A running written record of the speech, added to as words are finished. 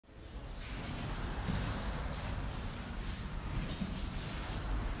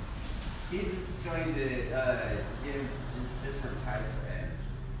he's just going to give just different types of energy.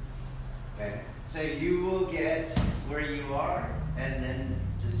 Okay? So you will get where you are and then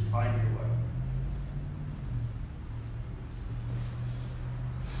just find your way.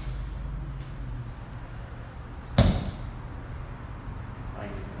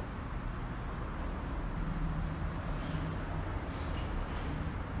 Find your way.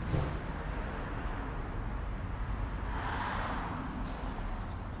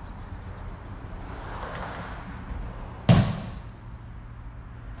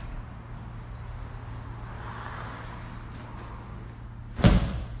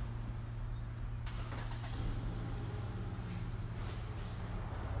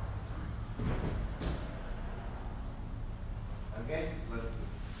 Okay, let's see.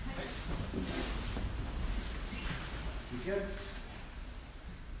 Because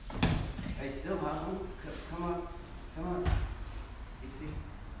I still have them. Come on, come on. You see?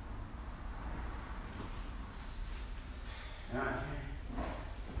 All right.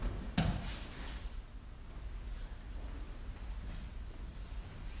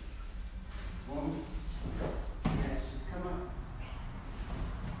 One. Yes, come on.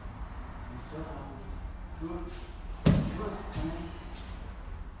 You still have them. Come on. Come in.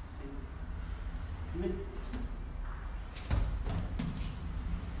 See. Come in.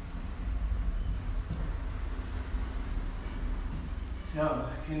 So,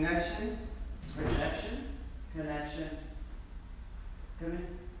 connection, projection, connection. Come in.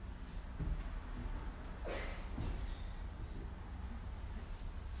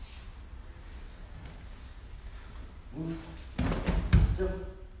 One. Two.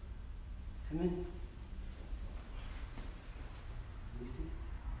 Come in. You see?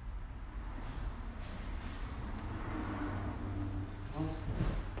 One,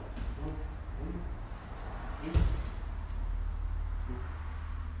 eight.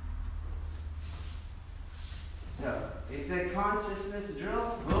 So, it's a consciousness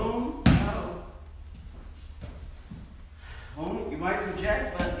drill. Boom, no. Boom, you might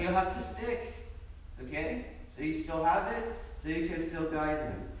project, but you'll have to stick. Okay? So you still have it, so you can still guide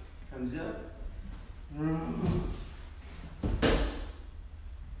him. Comes up.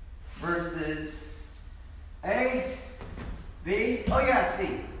 Versus A, B, oh yeah,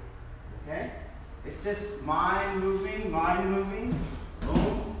 C. Okay? It's just mind moving,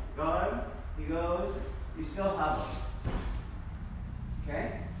 boom, go, he goes, you still have him.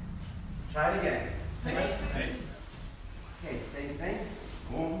 Okay? Try it again. Okay, same thing.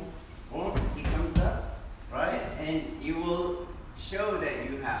 Boom, boom, he comes up, right? And you will show that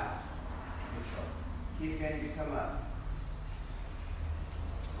you have. He's going to come up.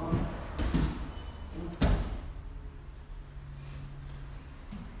 One.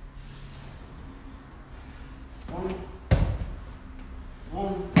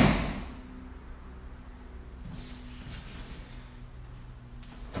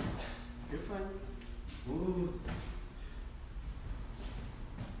 You're fine. Ooh.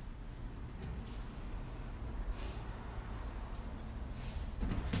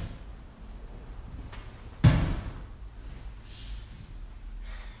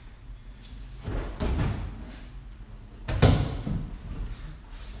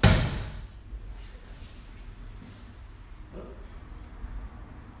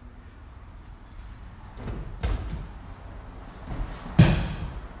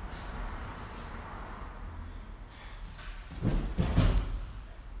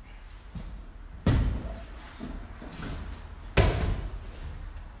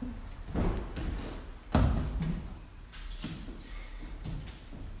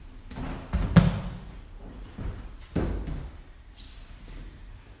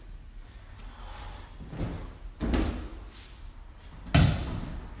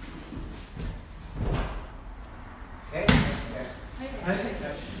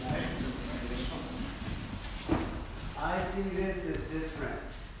 I see this as different.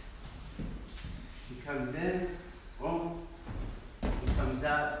 He comes in, boom, he comes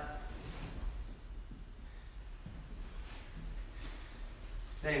out.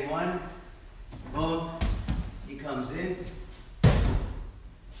 Same one, boom, he comes in.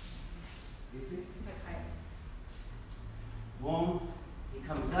 You see? Boom, he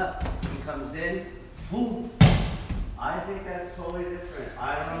comes up, he comes in, boom. I think that's totally different.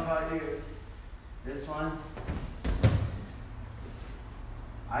 I don't know about you. This one,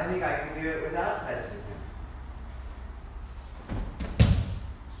 I think I can do it without touching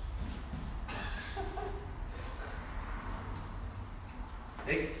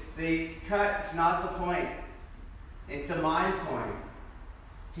him. The cut's not the point. It's a mind point.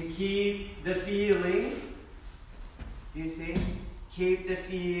 To keep the feeling, you see, Keep the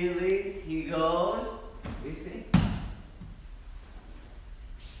feeling. He goes. You see?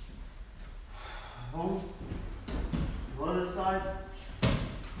 Boom. Go to the side.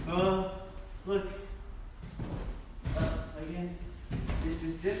 Look. Up again. This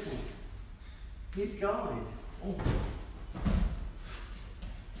is different. He's going. Oh.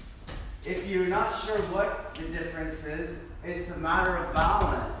 If you're not sure what the difference is, it's a matter of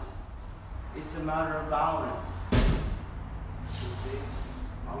balance. It's a matter of balance. You see?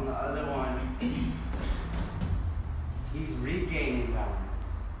 On the other one, he's regaining balance.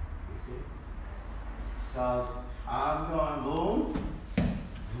 You see? So I'm going boom.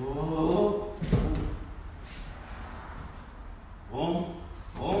 Boom. Boom.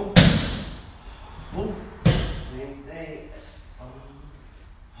 Boom. Boom. Same thing.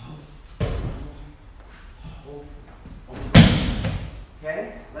 Okay,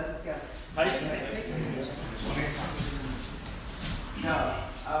 let's go. Now,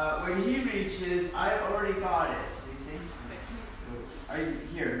 when he reaches, I already got it. You see? So,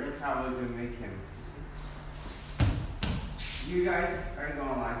 here, look how we're going to make him. You see? You guys are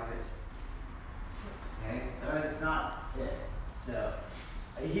going like this. Okay? That's not it. So,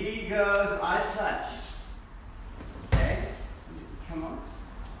 he goes, I touch. Okay? Come on.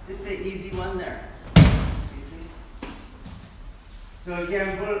 This is an easy one there. You see? So again,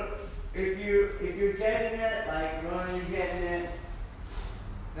 if you're getting it, like Ronan, you're getting it,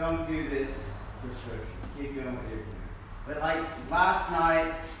 don't do this for sure. Keep going with your. But like last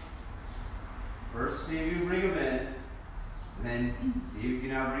night, first see if you bring them in, and then see if you can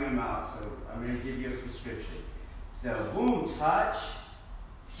now bring them out. So I'm going to give you a prescription. So boom, touch,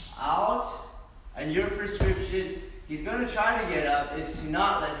 out, and your prescription, he's going to try to get up, is to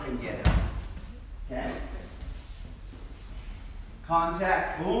not let him get up. Okay?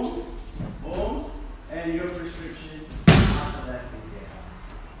 Contact, boom, boom, and your prescription, not to let him get up.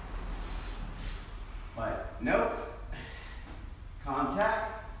 But nope.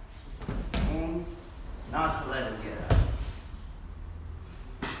 Contact, boom, not to let him get up.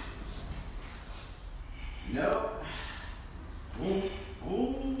 Nope. Boom,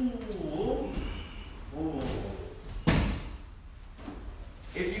 boom, boom, boom.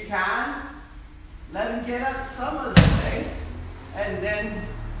 If you can, let him get up some of the way, and then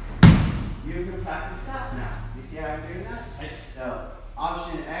you can practice that now. You see how I'm doing that? So,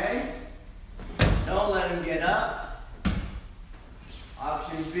 option A, don't let him get up.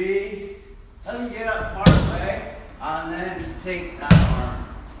 Option B, let him get up part way, and then take that arm.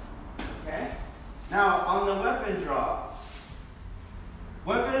 Okay? Now, on the weapon draw,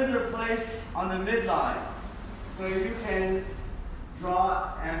 weapons are placed on the midline, so you can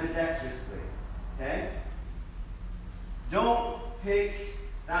draw ambidextrously. Okay? Don't pick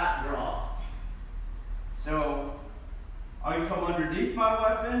that draw. So, I come underneath my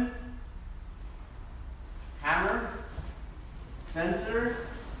weapon, hammer, fencers,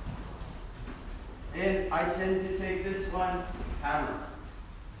 and I tend to take this one, hammer.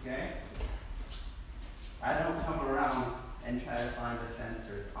 Okay? I don't come around and try to find the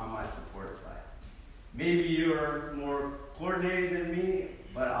fencers on my support side. Maybe you're more coordinated than me,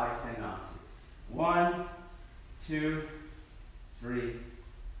 but I tend not to. 1, 2, 3. You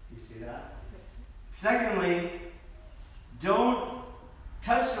see that? Secondly, don't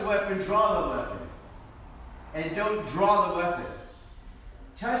touch the weapon, draw the weapon. And don't draw the weapon.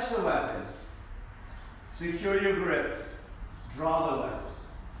 Touch the weapon. Secure your grip. Draw the weapon.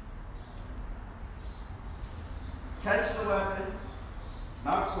 Touch the weapon,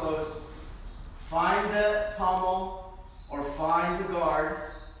 not close. Find the pommel or find the guard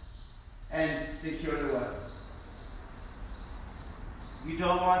and secure the weapon. You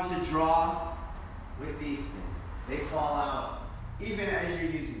don't want to draw with these things. They fall out, even as you're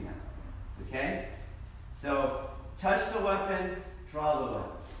using them. Okay? So, touch the weapon, draw the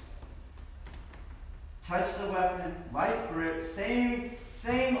weapon. Touch the weapon, light grip, same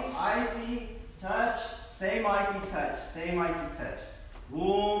Aiki touch, same Aiki touch, same Aiki touch.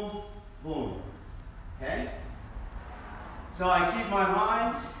 Boom, boom. Okay? So I keep my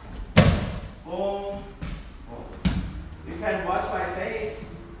mind. Boom, boom. You can watch my face.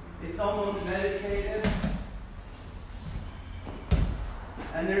 It's almost meditative.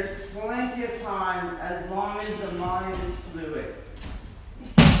 And there's plenty of time as long as the mind is fluid.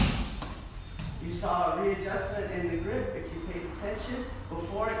 You saw a readjustment in the grip if you paid attention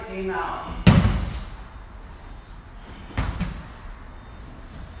before it came out.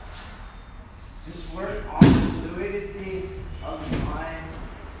 Just work on the fluidity of the mind,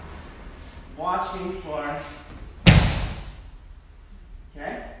 watching for,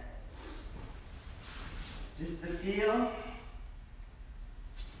 okay? Just the feel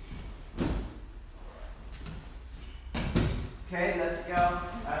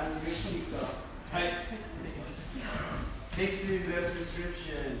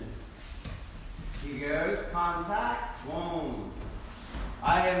prescription. He goes, contact, boom.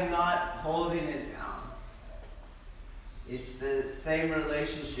 I am not holding it down. It's the same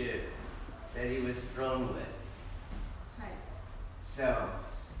relationship that he was thrown with. Right. So,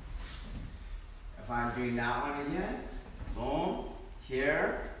 if I'm doing that one again, boom,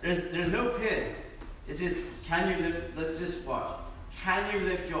 here. There's no pin. It's just, can you lift, let's just watch. Can you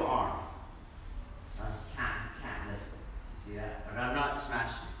lift your arm? Can't lift it. You see that? But I'm not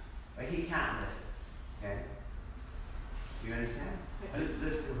smashing it. But he can't lift it. Okay? Do you understand? Lift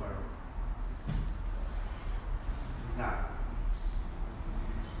it hard. He's not.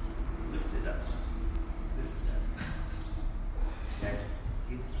 Lift it up. Lift it up. Okay?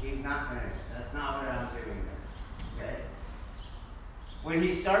 He's not going to. That's not what I'm doing there. Okay? When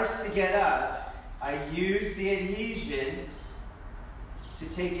he starts to get up, I use the adhesion to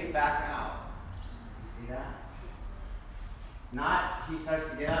take it back out. You see that? Not he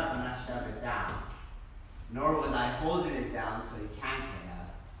starts to get up and I shove it down. Nor was I holding it down so he can't get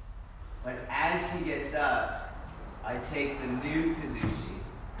up. But as he gets up, I take the new Kazushi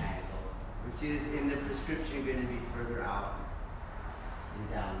angle, which is in the prescription going to be further out and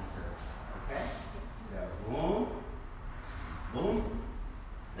down the circle. Okay? So boom, boom,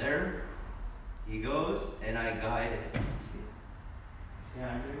 there he goes, and I guide it. See how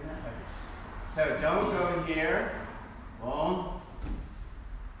I'm doing that? So don't go here, boom,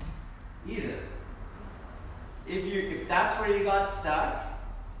 either. If that's where you got stuck,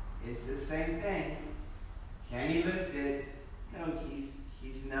 it's the same thing. Can he lift it? No,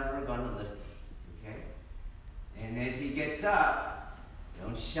 he's never gonna lift it. Okay? And as he gets up,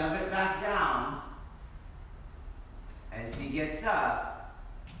 don't shove it back down. As he gets up,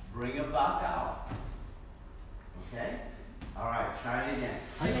 bring it back out. Okay? Alright, try it again.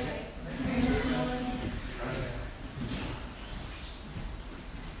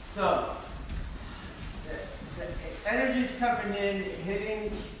 So, the energy's coming in,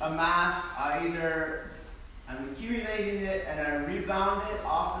 hitting a mass. I'm accumulating it and I rebound it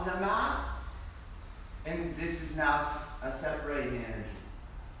off of the mass. And this is now a separating energy.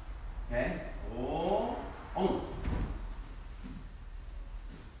 Okay? Oh.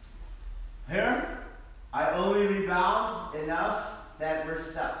 Here, I only rebound enough that we're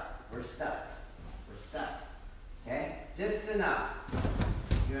stuck. We're stuck. We're stuck. Okay? Just enough.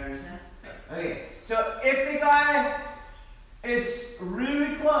 You understand? Okay. So if the guy is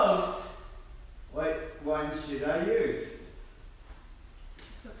really close, what one should I use?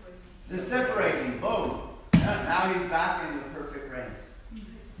 Separating. The separating. Boom. Now he's back in the perfect range.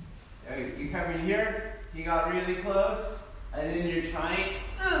 Okay, you come in here, he got really close, and then you're trying.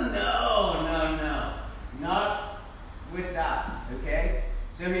 Oh, no. Not with that. Okay?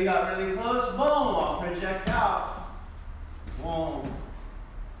 So he got really close. Boom. I'll project out. Boom.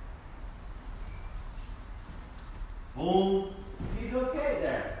 Boom. He's okay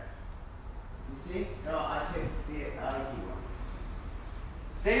there. You see? So I take the Aiki one.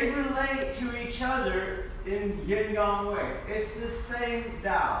 They relate to each other in yin-yang ways. It's the same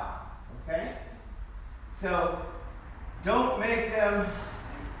Tao. Okay? So don't make them,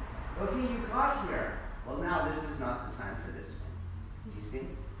 okay, you got here. Well, now this is not the time for this one. You see?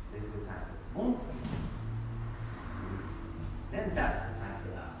 This is the time for boom. Then that's the time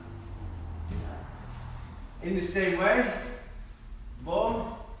for that. See that? In the same way,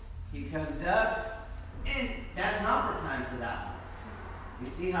 boom, he comes up, and that's not the time for that one.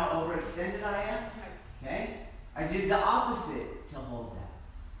 You see how overextended I am? Okay? I did the opposite to hold that.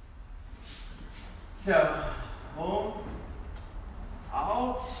 So, boom,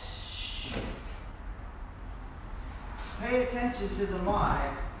 out. Pay attention to the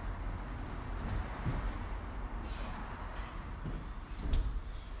mind.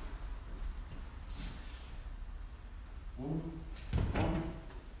 Boom, boom.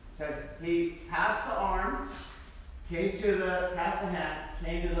 So he passed the arm, past the hand,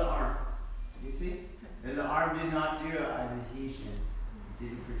 came to the arm. You see? And the arm did not do an adhesion, it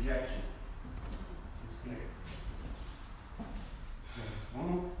did a projection. You see?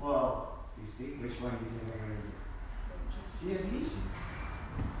 Well, you see, which one do you think I'm going to do? The adhesion.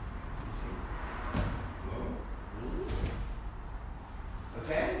 You see?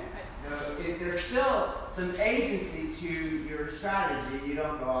 Okay? Now, there's still some agency to your strategy. You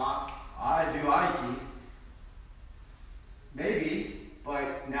don't go, I do Aiki. Maybe,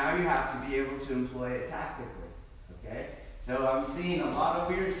 but now you have to be able to employ it tactically. Okay? So I'm seeing a lot of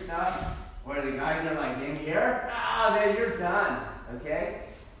weird stuff where the guys are like in here, then you're done. Okay?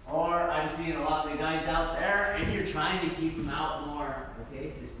 Or I'm seeing a lot of the guys out there and you're trying to keep them out more.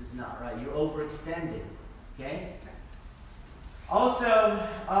 Okay? This is not right. You're overextended. Okay? Also,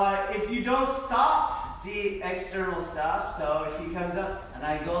 if you don't stop the external stuff, so if he comes up and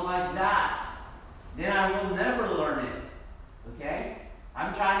I go like that, then I will never learn it. Okay?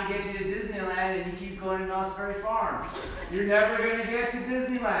 I'm trying to get you to Disneyland and you keep going to Knott's Berry Farm. You're never going to get to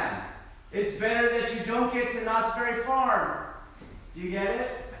Disneyland. It's better that you don't get to Knott's Berry Farm. Do you get it?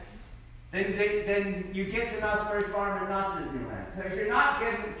 Then you get to Knott's Berry Farm and not Disneyland. So if you're not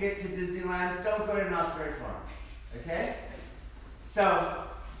going to get to Disneyland, don't go to Knott's Berry Farm. Okay? So,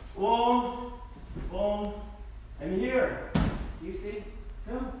 boom, boom, and here. You see?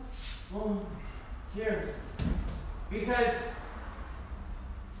 Go. Boom. Here. Because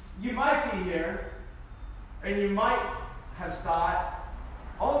you might be here, and you might have thought,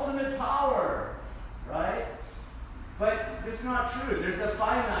 ultimate power, right? But that's not true. There's a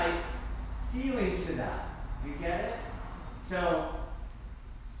finite ceiling to that. Do you get it? So,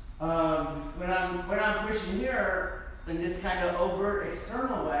 when I'm pushing here in this kind of overt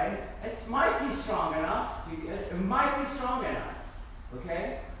external way, it might be strong enough. Do you get it? It might be strong enough.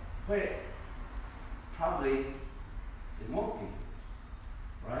 Okay? But probably it won't be.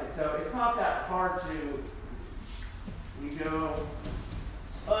 Right? So it's not that hard to, we go,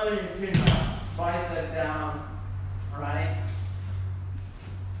 oh, you can bicep down, right?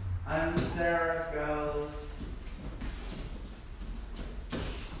 And Seraph goes,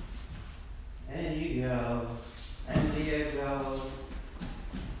 and you go, and Leah goes,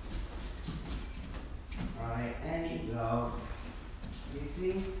 right, and you go. You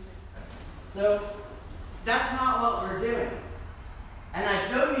see? So that's not what we're doing. And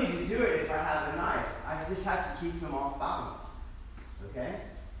I don't need to do it if I have a knife. I just have to keep him off balance. Okay?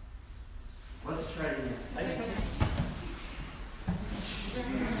 Let's try it again.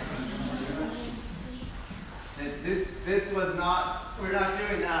 This was not, we're not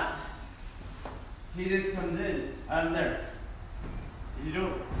doing that. He just comes in. I'm there. You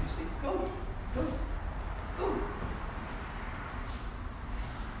don't, you see, go, go, go.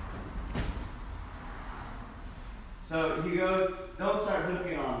 So he goes, don't start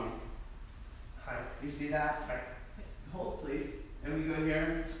hooking on me. Hi. You see that? Hi. Hold, please. And we go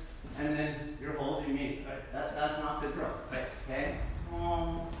here, and then you're holding me. Right. That's not the drill. Right. Okay?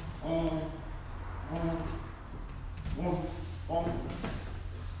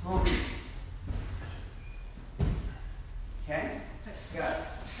 Okay? Got it.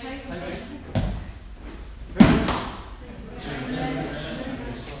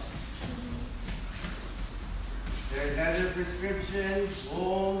 There's another prescription.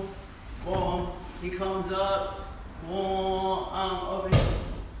 Boom, boom. He comes up. Boom, over here.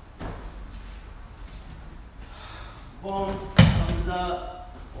 Boom, comes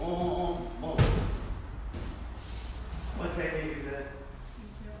up. Boom, boom. What technique is that?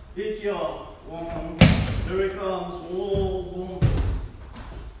 Ikyo. Boom. Here he comes. Boom, boom.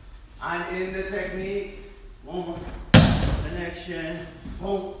 I'm in the technique. Boom. Connection.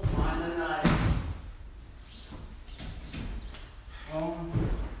 Boom. Find the knife. Boom.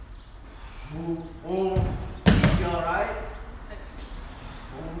 Boom. Boom. You all right?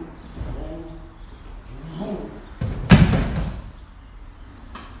 Boom. Boom. Boom.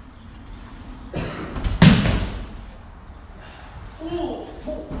 Ooh.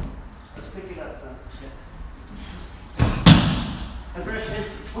 Let's pick it up, son. Aggression.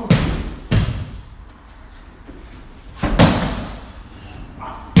 Ooh.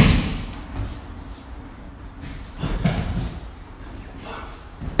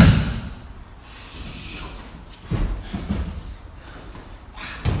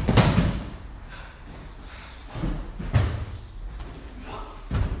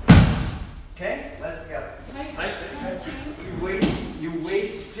 Okay, let's go. You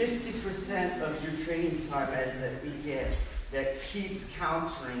waste 50% of your training time as a Uke that keeps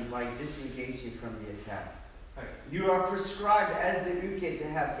countering by disengaging from the attack. You are prescribed as the Uke to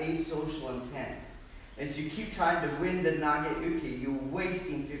have asocial intent. As you keep trying to win the Nage Uke, you're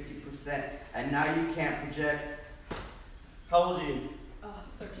wasting 50%, and now you can't project. How old are you?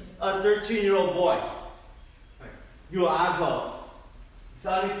 13. A 13-year-old boy. You're adult. It's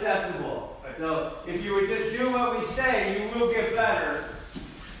unacceptable. So if you would just do what we say, you will get better.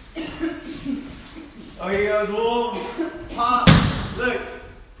 Oh, he goes, whoa, pop, look,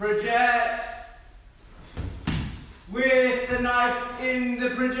 project with the knife in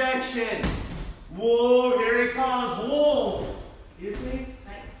the projection. Whoa, here he comes, whoa. You see?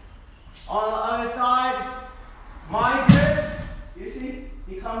 On the other side, my grip, you see?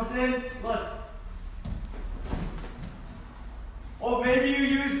 He comes in, look. Or maybe you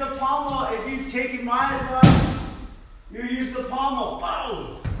use the pommel. If you've taken my advice, you use the pommel.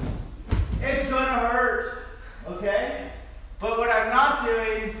 Boom! It's going to hurt. Okay? But what I'm not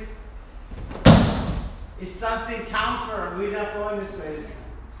doing is something counter. We're not going this way.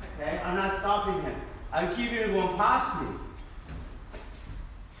 Okay? I'm not stopping him. I'm keeping him going past me.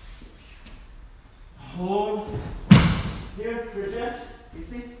 Hold. Here, project. You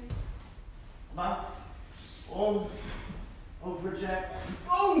see? Up. Boom. Oh, project.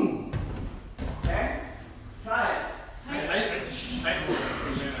 Boom! Okay? Try it.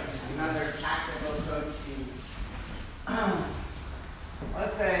 Another tactical coach team.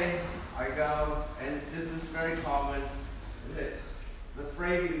 Let's say I go, and this is very common, the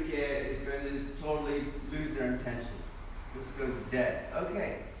frame you get is going to totally lose their intention. Just go dead.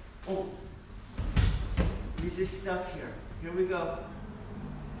 Okay. Oh. Use this stuff here. Here we go.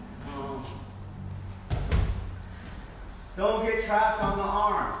 Don't get trapped on the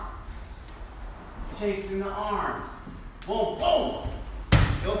arms. Chasing the arms. Boom, boom.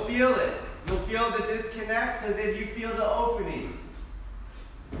 You'll feel it. You'll feel the disconnect so that you feel the opening.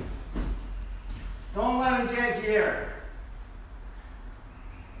 Don't let him get here.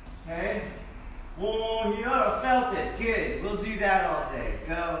 Okay? Oh, you felt it. Good. We'll do that all day.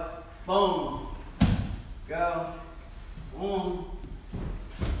 Go. Boom. Go. Boom.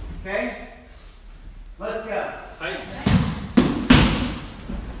 Okay? Let's go. Hi.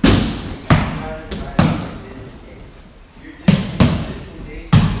 You're disengaging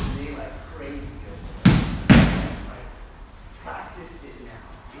me like crazy. Practice it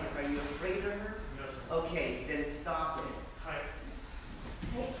now. Are you afraid of her? Yes. Okay, then stop it. Hi.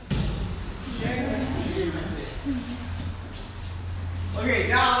 Okay,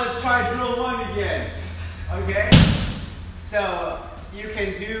 now let's try drill 1 again. Okay? So you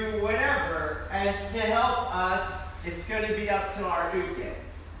can do whatever, and to help us, it's going to be up to our uke,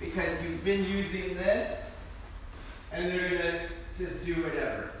 because you've been using this, and they're going to just do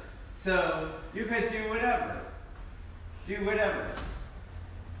whatever. So you could do whatever. Do whatever.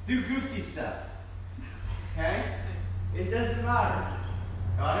 Do goofy stuff. Okay? It doesn't matter.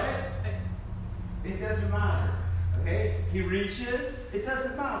 Got it? It doesn't matter. Okay? He reaches, it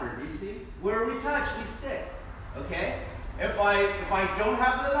doesn't matter. You see? Where we touch, we stick. Okay? If I don't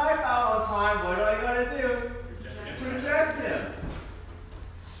have the knife out on time, what do I gotta do? Project him.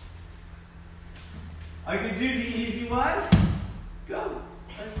 I can do the easy one. Go.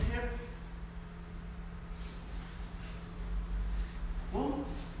 Let's hear. Boom.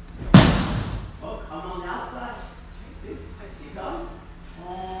 Oh, I'm on the outside. See? He comes.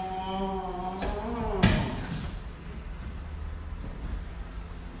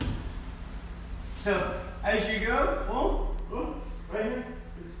 So, as you go, boom, boom, right here.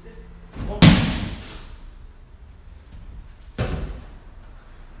 Boom.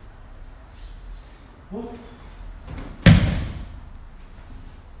 Boom.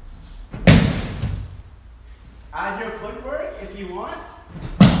 Add your footwork if you want.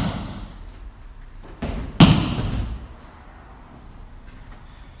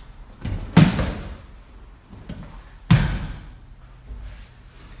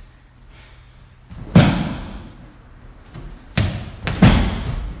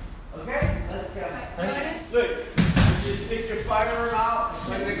 Look, you stick your firearm out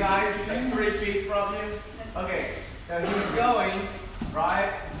when the guy's 3 feet from you. Okay, so he's going,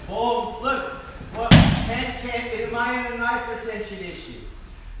 right? Boom, look. What, am I in a knife retention issue?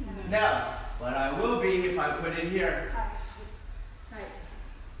 No, but I will be if I put it here.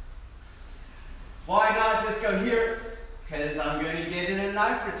 Why not just go here? Because I'm going to get in a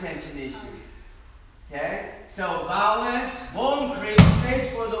knife retention issue. Okay? So balance, boom, create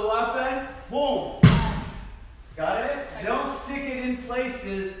space for the weapon, boom. Got it? Don't stick it in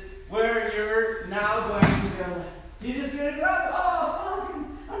places where you're now going to go. You're just going to grab it. Oh, fucking,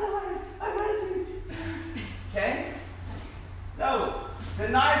 I'm ready. Okay? No. The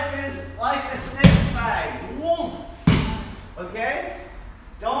knife is like a snake fag. Boom. Okay?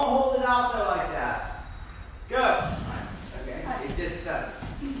 Don't hold it out there like that. Good. Okay? It just does.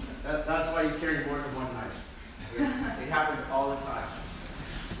 That's why you carry more than one knife. It happens all the time.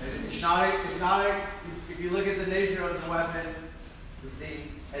 It's not if you look at the nature of the weapon, you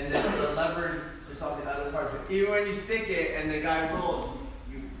see, and the lever is on the other parts. Even when you stick it and the guy rolls,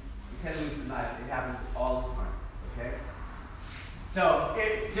 you can lose the knife. It happens all the time. Okay? So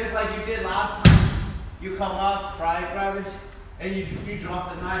just like you did last time, you come up, right, grab it, and you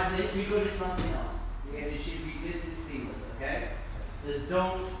drop the knife, and then you go to something else. And it should be just as seamless. Okay? So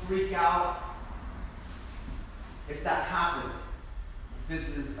don't freak out if that happens.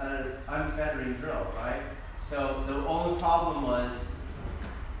 This is an unfettering drill, right? So the only problem was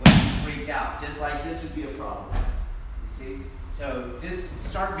when you freaked out. Just like this would be a problem. You see? So just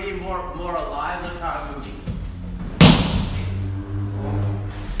start being more alive. Look how I'm moving.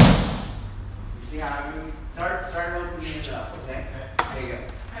 have you. Start opening it up, okay? There you go.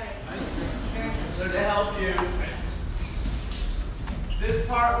 So to help you, this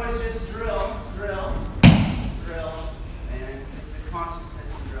part was just drill, drill, drill, and it's a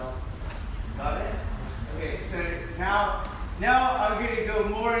consciousness drill. Got it? Okay, so now I'm going to go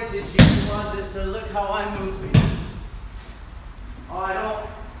more into Jiu-jitsu, so look how I'm moving. Oh, I don't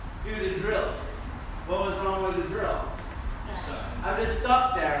do the drill. What was wrong with the drill? I'm just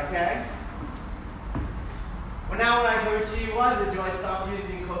stuck there, okay? Well, now when I go Jiu-jitsu, do I stop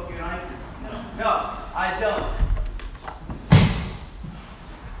using Koku and Aiki? No, I don't.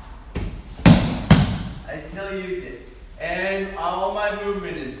 I still use it. And all my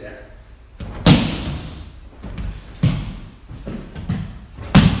movement is there.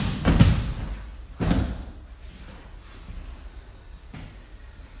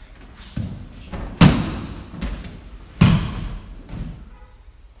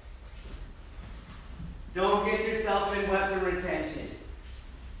 Don't get yourself in weapon retention.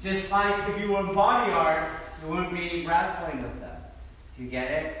 Just like if you were in body art, you wouldn't be wrestling with them. Do you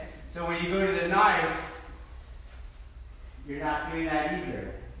get it? So when you go to the knife, you're not doing that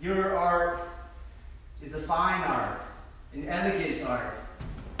either. Your art is a fine art, an elegant art.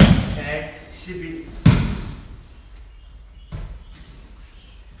 Okay? It should be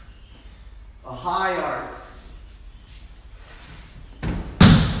a high art.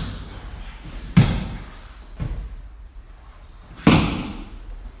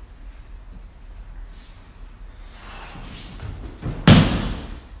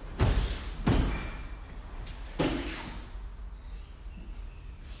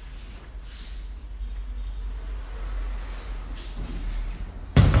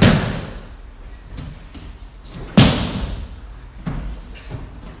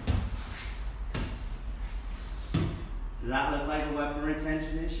 Does that look like a weapon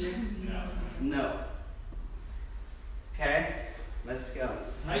retention issue? No. No. Okay, let's go.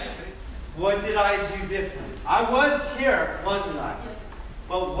 What did I do different? I was here, wasn't I? Yes.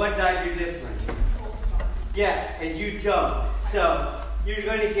 But what did I do different? Yes, and you jumped. So you're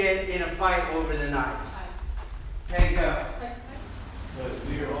going to get in a fight over the knife. Okay, go. So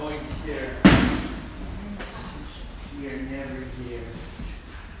we are always here. We are never here.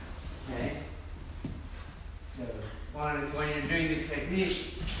 Okay? So when you're doing the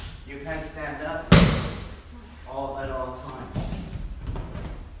technique, you can stand up at all times.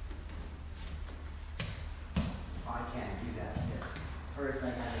 I can't do that here. First I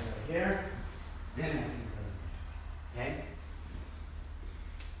gotta go here, then I can go there. Okay?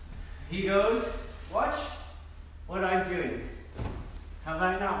 He goes, watch what I'm doing. Have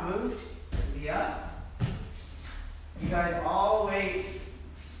I not moved? Is he up? You guys all wait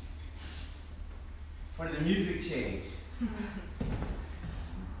for the music change.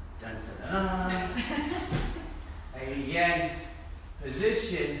 Dun, dun, dun. And again,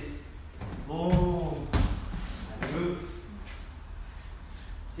 position, boom, and move.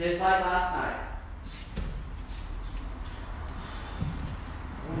 Just like last night.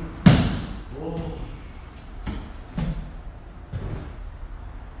 Boom.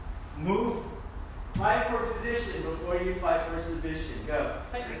 Move. Fight for position before you fight for submission. Go.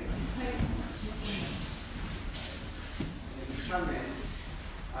 Come in,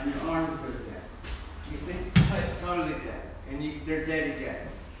 on your arms are dead. You see? Totally dead. And they're dead again.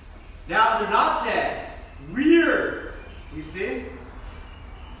 Now they're not dead. Weird. You see?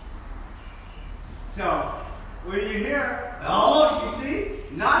 So, when you hear, oh, you see?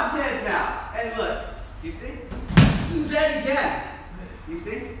 Not dead now. And look, you see? Dead again. You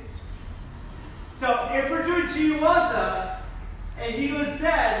see? So, if we're doing Jiu-jitsu, and he was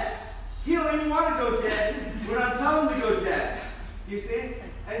dead, he don't even want to go dead when I'm telling him to go dead. You see?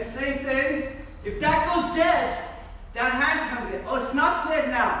 And same thing, if that goes dead, that hand comes in. Oh, it's not dead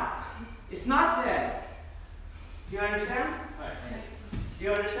now. It's not dead. Do you understand? Do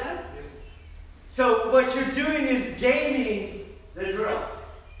you understand? Yes. So what you're doing is gaining the drill.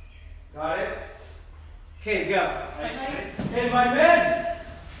 Got it? Okay, go. And my men,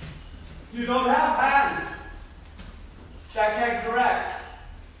 you don't have hands that can correct.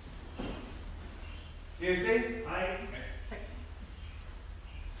 You see?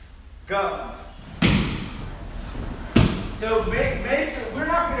 Go. So we're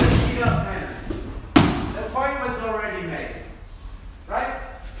not going to speed up then. The point was already made. Right?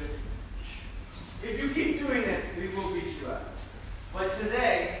 If you keep doing it, we will beat you up. But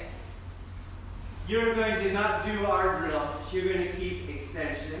today, you're going to not do our drill. You're going to keep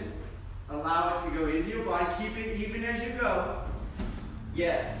extension. Allow it to go into your body. Keep it even as you go.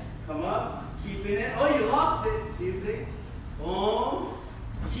 Yes. Come up. Keeping it. Oh, you lost it. Do you see? Boom.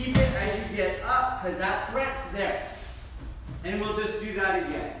 Keep it as you get up. up, because that threat's there. And we'll just do that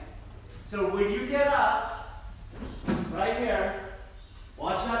again. So when you get up, right here,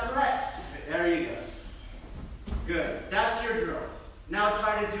 watch that threat. There you go. Good. That's your drill. Now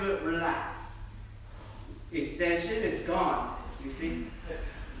try to do it relaxed. Extension, it's gone. You see?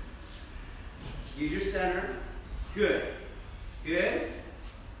 Use your center. Good. Good.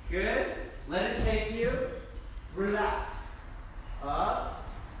 Good. Let it take you. Relax. Up.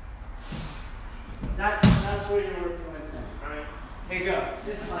 That's what you're working with then. Alright? Okay, go.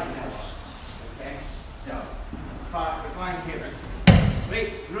 Just like that. Okay? So, if I'm here.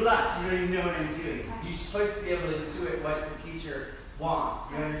 Wait, relax. You don't even know what I'm doing. You're supposed to be able to intuit what the teacher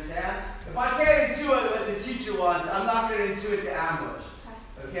wants. You understand? If I can't intuit what the teacher wants, I'm not going to intuit the ambush.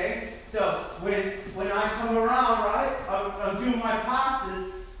 Okay? So when I come around, right, I'm doing my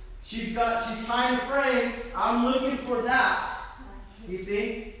passes. She's trying to frame. I'm looking for that. You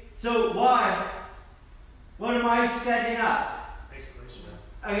see? So why? What am I setting up?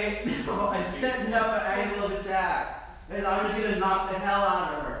 Okay, I'm setting up an angle of attack. And I'm just going to knock the hell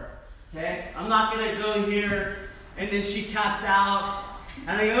out of her. Okay? I'm not going to go here and then she taps out.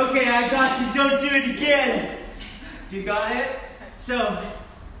 And I go, okay, I got you. Don't do it again. Do you got it? So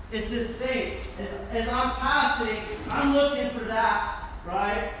it's the same. As I'm passing, I'm looking for that,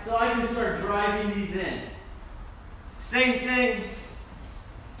 right? So I can start driving these in. Same thing.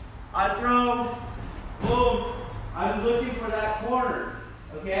 I throw, boom. I'm looking for that corner.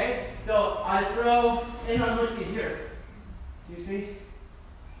 Okay? So I throw, and I'm looking here. You see?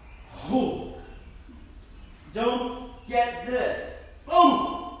 Ooh. Don't get this.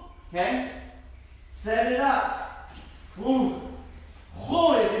 Boom! Okay? Set it up. Boom.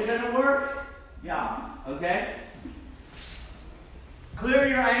 Oh, is it going to work? Yeah. Okay? Clear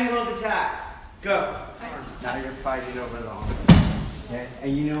your angle of attack. Go. Now you're fighting over the arm. Okay?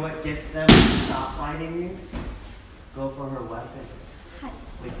 And you know what gets them to stop fighting you? Go for her weapon.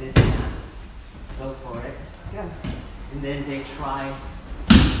 With this hand. Go for it. Go. And then they try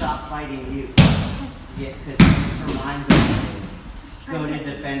to stop fighting you. Yeah, because her mind goes to go to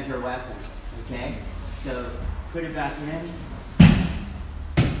defend her weapon. Okay? So put it back in.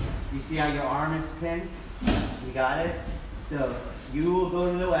 You see how your arm is pinned? You got it? So you will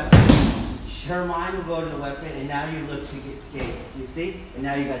go to the weapon. Her mind will go to the weapon, and now you look to get stable. You see? And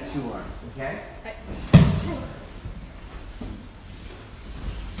now you got two arms. Okay?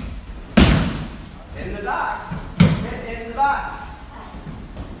 In the back. In the back.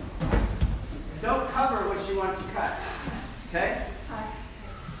 Don't cover what you want to cut. Okay?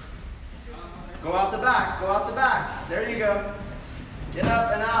 Go out the back. Go out the back. There you go. Get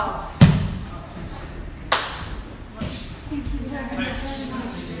up and out.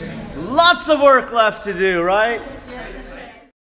 Lots of work left to do, right?